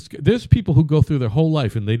there's people who go through their whole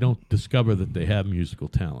life and they don't discover that they have musical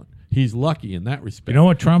talent. He's lucky in that respect. You know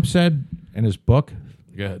what Trump said in his book?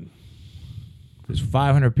 Go ahead. There's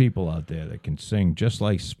 500 people out there that can sing just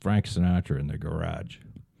like Frank Sinatra in their garage.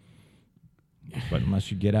 But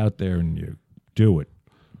unless you get out there and you do it,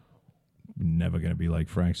 you're never going to be like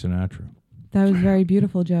Frank Sinatra. That was very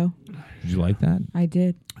beautiful, Joe. Did you like that? I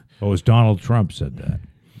did. Oh, it was Donald Trump said that.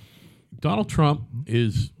 Donald Trump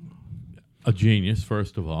is a genius,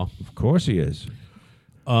 first of all. Of course he is.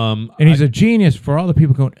 And he's a genius for all the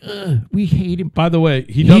people going, ugh, we hate him. By the way,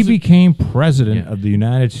 he became president of the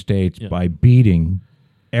United States by beating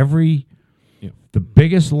the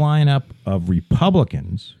biggest lineup of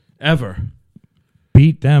Republicans ever.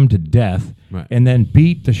 Beat them to death, and then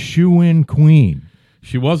beat the shoo-in queen.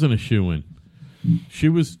 She wasn't a shoo-in. She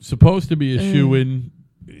was supposed to be a shoo-in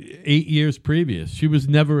 8 years previous. She was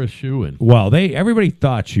never a shoo-in. Well, everybody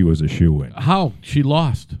thought she was a shoo-in. How? She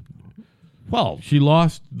lost. Well, she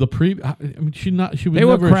lost the I mean, she was. They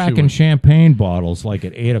were cracking champagne bottles like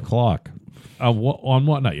at 8 o'clock. On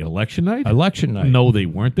what night? Election night? Election night. No, they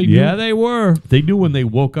weren't. They were. They knew when they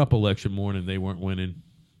woke up election morning they weren't winning.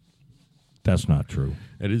 That's not true.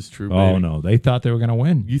 It is true. Oh, baby. no. They thought they were going to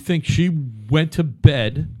win. You think she went to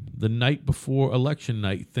bed the night before election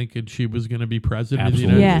night thinking she was going to be president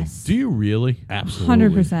Absolutely. of the United Yes. States? Do you really?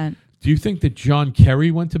 Absolutely. 100%. Do you think that John Kerry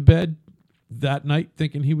went to bed that night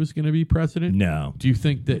thinking he was going to be president? No. Do you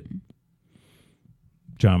think that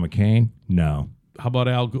John McCain? No. How about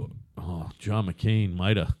Al Gore? Oh, John McCain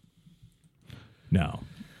might have. No.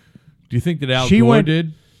 Do you think that Al Gore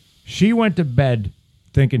did? She went to bed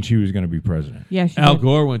thinking she was going to be president. Yeah, she Al did.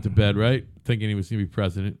 Gore went to bed, right? Thinking he was going to be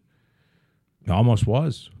president. Almost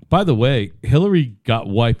was. By the way, Hillary got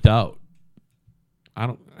wiped out.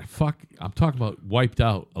 I'm talking about wiped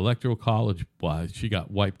out. Electoral college wise, she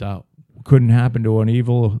got wiped out. Couldn't happen to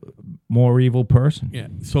an more evil person. Yeah.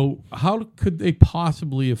 So how could they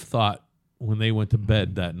possibly have thought when they went to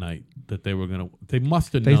bed that night that they were going to? They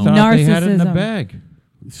must have They known. thought they had it in the Narcissism. bag.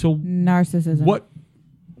 So Narcissism.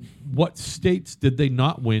 What states did they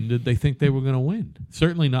not win? Did they think they were going to win?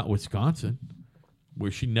 Certainly not Wisconsin,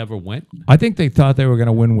 where she never went. I think they thought they were going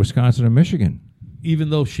to win Wisconsin and Michigan.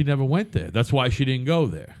 Even though she never went there. That's why she didn't go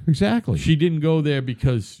there. Exactly. She didn't go there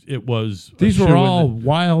because it was... These were all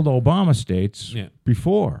wild Obama states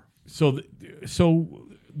before. So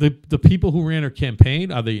the people who ran her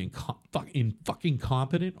campaign, are they fucking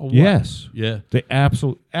competent or what? Yes. Yeah. They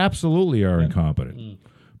absolutely are incompetent.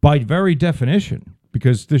 By very definition,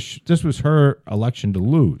 because this was her election to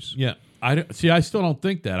lose. Yeah. I still don't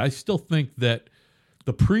think that. I still think that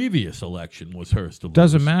the previous election was hers to lose.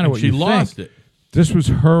 Doesn't matter and what she you lost think. it. This was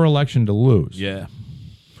her election to lose. Yeah.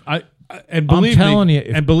 And believe telling me,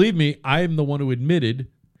 you, believe me, I am the one who admitted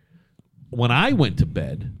when I went to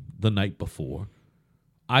bed the night before,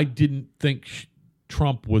 I didn't think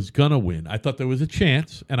Trump was gonna win. I thought there was a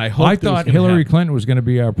chance, and I thought Hillary Clinton was going to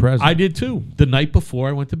be our president. I did too. The night before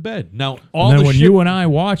I went to bed. Now all and then the when shit you and I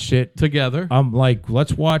watched it together, I'm like,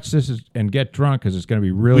 let's watch this and get drunk because it's going to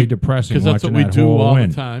be really depressing. because that's what watching we that do whole all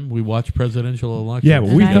win. the time. We watch presidential elections. Yeah, but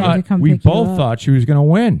And I had to come we pick you both up. thought she was going to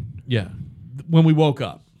win. Yeah, when we woke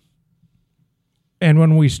up. And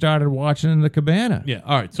when we started watching in the cabana. Yeah.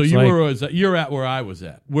 All right. So It's you're at where I was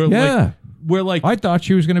at. We're like I thought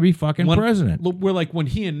she was going to be fucking president. We're like when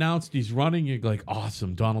he announced he's running, you're like,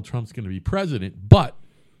 awesome, Donald Trump's going to be president. But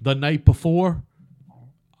the night before,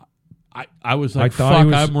 I was like,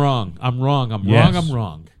 fuck, I'm wrong. I'm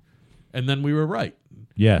wrong. And then we were right.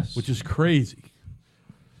 Yes. Which is crazy.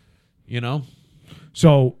 You know?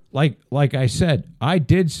 So, like I said, I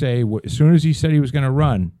did say as soon as he said he was going to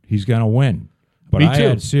run, he's going to win. But Me I too.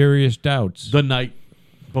 had serious doubts. The night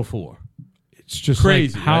before. It's just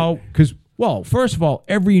crazy, like how, because, well, first of all,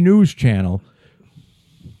 every news channel,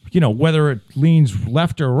 whether it leans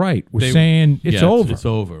left or right, was saying it's over. It's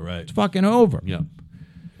over, right. It's fucking over. Yeah.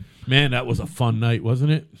 Man, that was a fun night,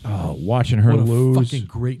 wasn't it? Oh, watching her what a lose. fucking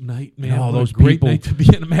great night, man. all What those a great people night to be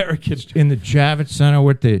an American. In the Javits Center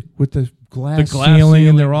with the glass, glass ceiling, ceiling.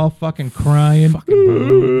 and they're all fucking crying. Fucking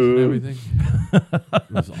balloons and everything.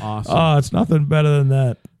 It was awesome. Oh, it's nothing better than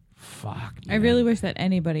that. Fuck. I really wish that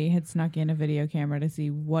anybody had snuck in a video camera to see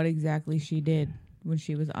what exactly she did when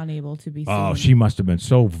she was unable to be seen. Oh, she must have been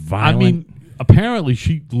so violent. I mean, apparently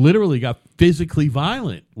she literally got physically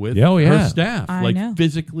violent with her staff. I know.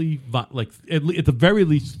 Physically, at the very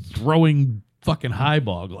least, throwing fucking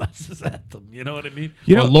highball glasses at them. You know what I mean?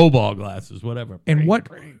 Or low ball glasses, whatever. And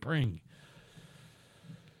Bring.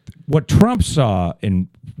 What Trump saw and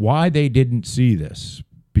why they didn't see this,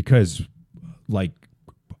 because,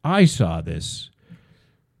 I saw this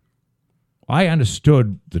I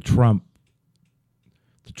understood the Trump.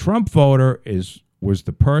 The Trump voter was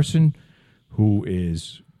the person who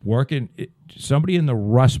is working, somebody in the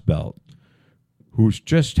Rust Belt who's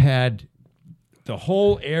just had, the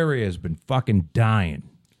whole area has been fucking dying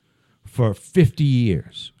for 50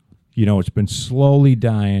 years. You know, it's been slowly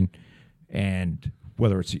dying, and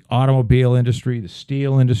whether it's the automobile industry, the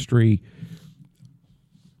steel industry,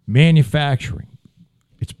 manufacturing,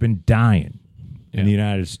 it's been dying in the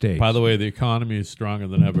United States. By the way, the economy is stronger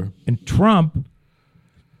than ever. And Trump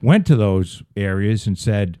went to those areas and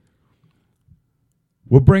said,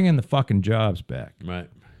 we're bringing the fucking jobs back. Right.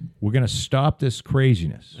 We're going to stop this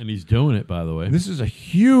craziness. And he's doing it, by the way. This is a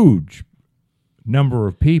huge number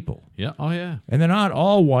of people. Yeah. Oh, yeah. And they're not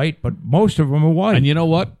all white, but most of them are white. And you know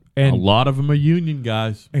what? And a lot of them are union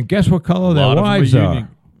guys. And guess what color their wives are?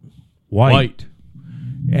 White.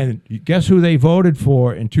 And guess who they voted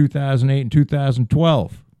for in 2008 and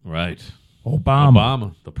 2012? Right.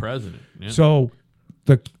 Obama, the president. Yeah. So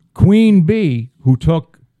the Queen Bee, who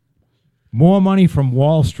took more money from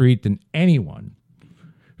Wall Street than anyone,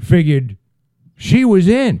 figured she was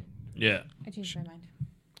in. Yeah. I changed my mind.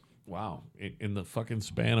 Wow. In the fucking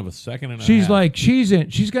span of a second and a half. She's like, she's in.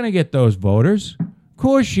 She's going to get those voters. Of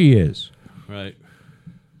course she is. Right.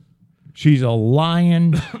 She's a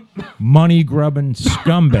lying, money-grubbing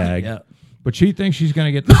scumbag. Yeah. But she thinks she's going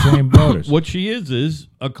to get the same voters. What she is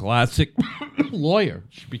a classic lawyer.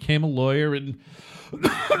 She became a lawyer in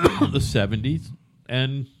the 70s.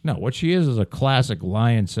 And no, what she is a classic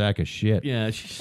lying sack of shit. yeah, she's